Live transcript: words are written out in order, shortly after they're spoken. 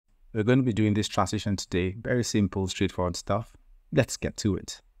We're going to be doing this transition today. Very simple, straightforward stuff. Let's get to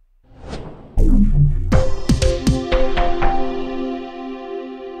it.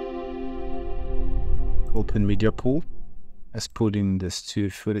 Open media pool. Let's put in this to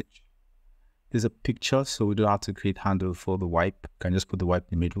footage. There's a picture, so we don't have to create handle for the wipe. You can just put the wipe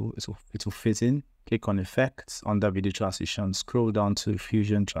in the middle. It will fit in. Click on effects, under video transition, scroll down to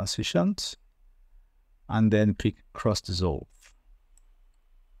fusion transitions, and then pick cross dissolve.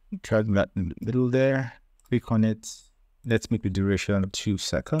 Drag that in the middle there, click on it. Let's make the duration 2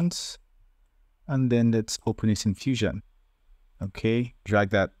 seconds, and then let's open it in Fusion. Okay, drag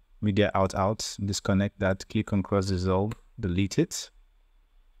that media out, disconnect that, click on cross dissolve, delete it.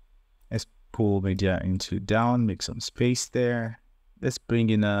 Let's pull media into down, make some space there. Let's bring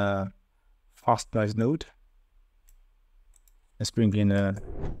in a fast noise node. Let's bring in a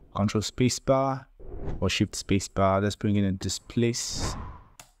control spacebar or shift spacebar. Let's bring in a displace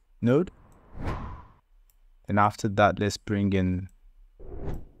node. And after that, let's bring in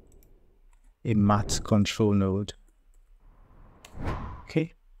a matte control node.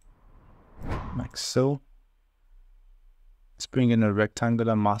 Okay, like so. Let's bring in a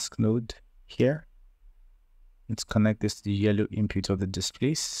rectangular mask node here. Let's connect this to the yellow input of the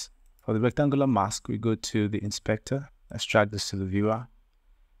displace. For the rectangular mask, we go to the inspector. Let's drag this to the viewer.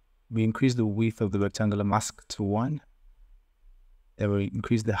 We increase the width of the rectangular mask to 1. Then we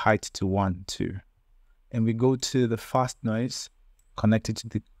increase the height to 1 too. And we go to the fast noise, connected to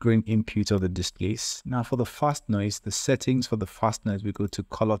the green input of the displace. Now for the fast noise, the settings for the fast noise, we go to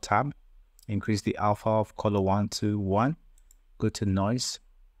color tab, increase the alpha of color 1 to 1, go to noise,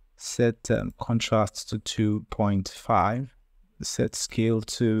 set contrast to 2.5, set scale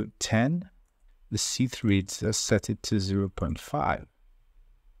to 10, the C3, set it to 0.5.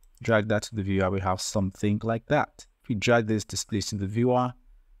 Drag that to the viewer, we have something like that. If we drag this display to the viewer,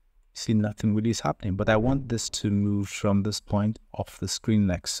 see nothing really is happening, but I want this to move from this point off the screen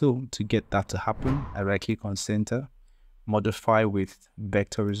like so. To get that to happen, I right click on center, modify with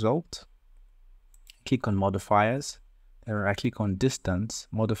vector result, click on modifiers, and right click on distance,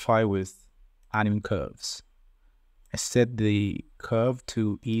 modify with anim curves. I set the curve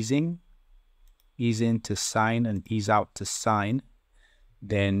to easing, ease in to sine and ease out to sine.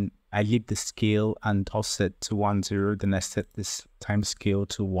 Then I leave the scale and offset to 1.0. Then I set this time scale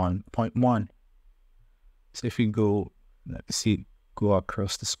to 1.1. So if we go, let's see, go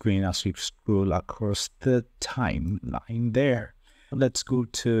across the screen as we scroll across the timeline there. Let's go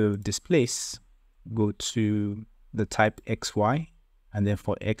to displace, go to the type XY, and then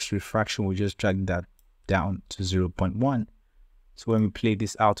for X refraction, we just drag that down to 0.1. So when we play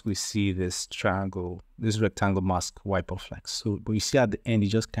this out, we see this triangle, this rectangle mask wipe off like so. But you see at the end, it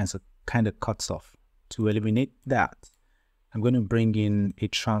just kind of cuts off. To eliminate that, I'm going to bring in a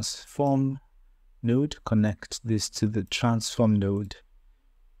transform node, connect this to the transform node,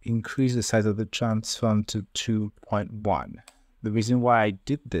 increase the size of the transform to 2.1. The reason why I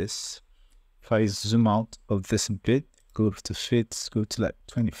did this, if I zoom out of this a bit, go to fits, go to like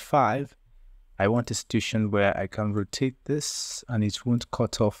 25, I want a situation where I can rotate this and it won't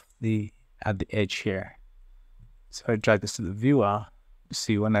cut off at the edge here. So I drag this to the viewer.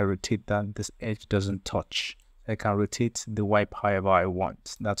 See, when I rotate that, this edge doesn't touch. I can rotate the wipe however I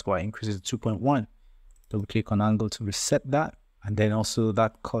want. That's why I increase it to 2.1. Double click on angle to reset that. And then also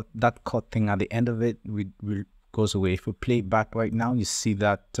that cut thing at the end of it goes away. If we play it back right now, you see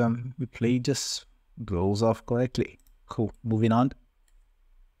that replay just goes off correctly. Cool, moving on.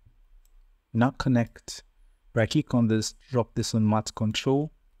 Now connect, right click on this, drop this on matte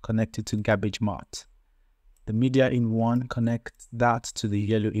control, connect it to garbage matte. The media in 1, connect that to the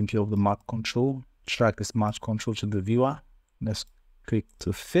yellow input of the matte control, drag this matte control to the viewer. Let's click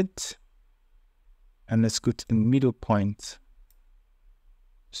to fit, and let's go to the middle point.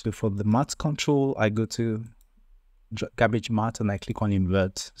 So for the matte control, I go to garbage matte and I click on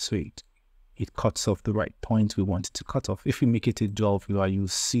invert, so it cuts off the right point we want it to cut off. If we make it a dual viewer, you'll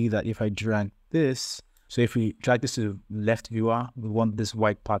see that if I drag this, so if we drag this to the left viewer, we want this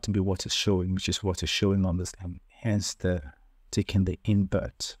white part to be what is showing, which is what is showing on this, and hence taking the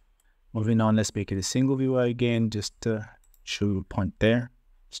invert. Moving on, let's make it a single viewer again, just to show a point there.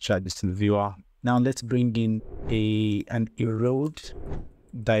 Let's drag this to the viewer. Now let's bring in an erode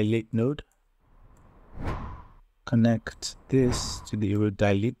dilate node. Connect this to the erode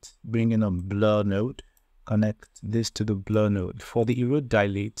dilate, bring in a blur node, connect this to the blur node. For the erode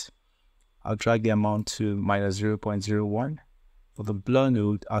dilate, I'll drag the amount to minus 0.01. For the blur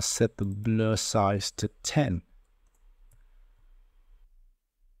node, I'll set the blur size to 10.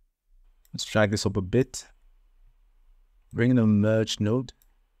 Let's drag this up a bit. Bring in a merge node.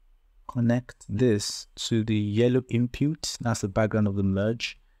 connect this to the yellow input, that's the background of the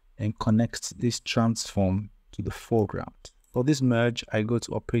merge, and connect this transform to the foreground. For this merge, I go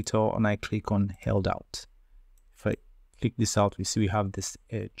to operator and I click on held out. If I click this out, we see we have this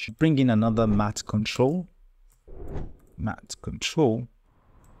edge. Bring in another matte control. Matte control.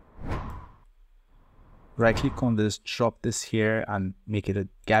 Right click on this, drop this here and make it a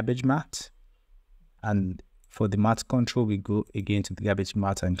garbage matte. And for the matte control, we go again to the garbage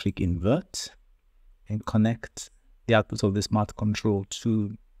matte and click invert and connect the output of this matte control to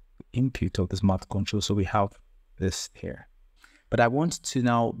the input of this matte control. So we have this here. But I want to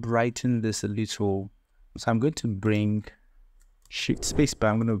now brighten this a little. So I'm going to bring shift spacebar.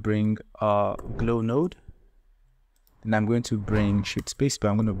 I'm going to bring a glow node. And I'm going to bring shift spacebar.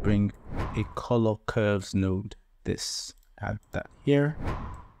 I'm going to bring a color curves node. This, add that here.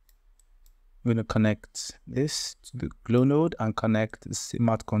 I'm going to connect this to the glow node and connect the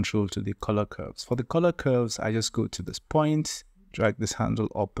matte control to the color curves. For the color curves, I just go to this point, drag this handle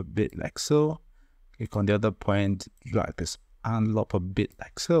up a bit like so. Click on the other point, drag this handle up a bit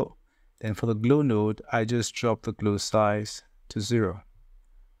like so. Then for the glow node, I just drop the glow size to 0.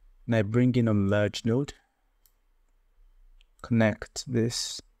 And I bring in a merge node. Connect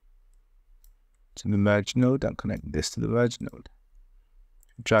this to the merge node and connect this to the merge node.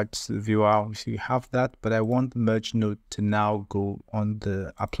 Drag to the viewer, so you have that, but I want the merge node to now go on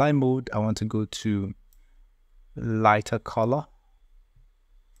the apply mode. I want to go to lighter color.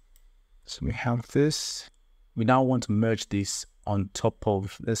 So we have this. We now want to merge this on top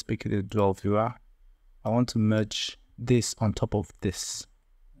of, let's make it a dual viewer. I want to merge this on top of this.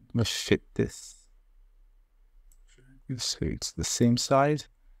 Let's fit this. So it's the same side.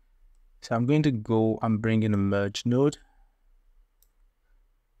 So I'm going to go and bring in a merge node.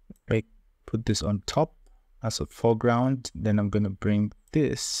 Put this on top as a foreground. Then I'm going to bring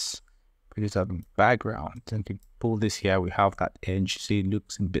this, put it as a background. Then we pull this here. We have that edge. See, it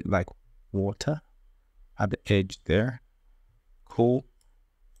looks a bit like water at the edge there. Cool.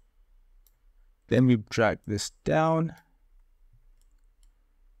 Then we drag this down.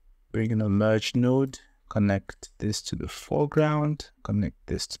 Bring in a merge node. Connect this to the foreground. Connect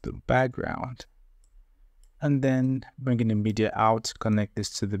this to the background. And then bring in the media out, connect this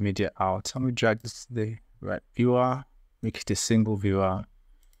to the media out. I'm going to drag this to the right viewer, make it a single viewer.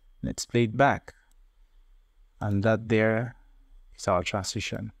 Let's play it back. And that there is our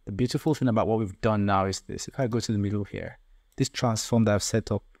transition. The beautiful thing about what we've done now is this. If I go to the middle here, this transform that I've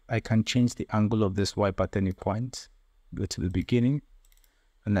set up, I can change the angle of this wipe at any point. Go to the beginning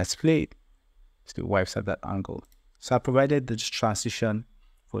and let's play it. So it wipes at that angle. So I provided this transition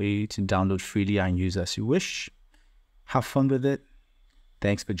for you to download freely and use as you wish. Have fun with it.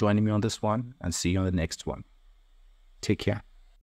 Thanks for joining me on this one and see you on the next one. Take care.